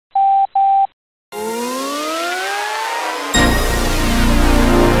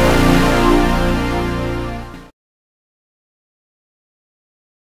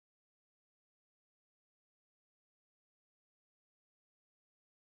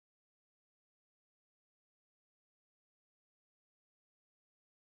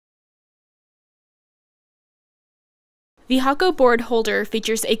The HAKKO board holder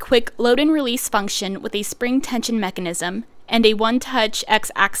features a quick load and release function with a spring tension mechanism and a one-touch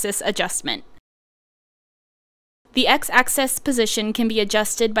X-axis adjustment. The X-axis position can be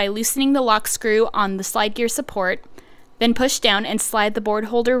adjusted by loosening the lock screw on the slide gear support, then push down and slide the board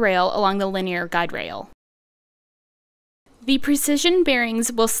holder rail along the linear guide rail. The precision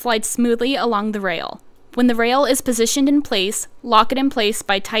bearings will slide smoothly along the rail. When the rail is positioned in place, lock it in place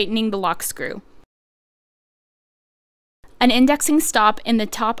by tightening the lock screw. An indexing stop in the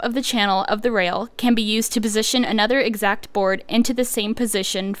top of the channel of the rail can be used to position another exact board into the same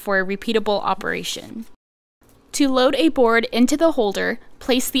position for a repeatable operation. To load a board into the holder,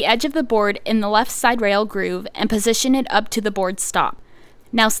 place the edge of the board in the left side rail groove and position it up to the board stop.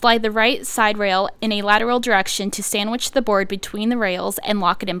 Now slide the right side rail in a lateral direction to sandwich the board between the rails and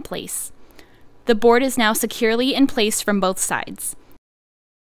lock it in place. The board is now securely in place from both sides.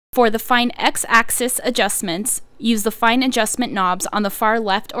 For the fine X-axis adjustments, use the fine adjustment knobs on the far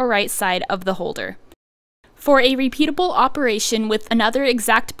left or right side of the holder. For a repeatable operation with another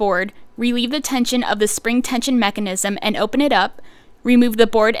exact board, relieve the tension of the spring tension mechanism and open it up, remove the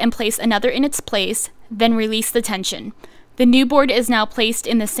board and place another in its place, then release the tension. The new board is now placed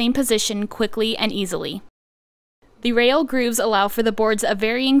in the same position quickly and easily. The rail grooves allow for the boards of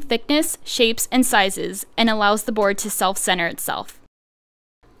varying thickness, shapes, and sizes, and allows the board to self-center itself.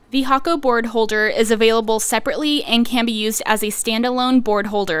 The HAKKO board holder is available separately and can be used as a standalone board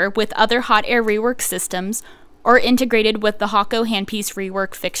holder with other hot air rework systems or integrated with the HAKKO handpiece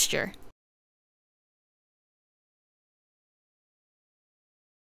rework fixture.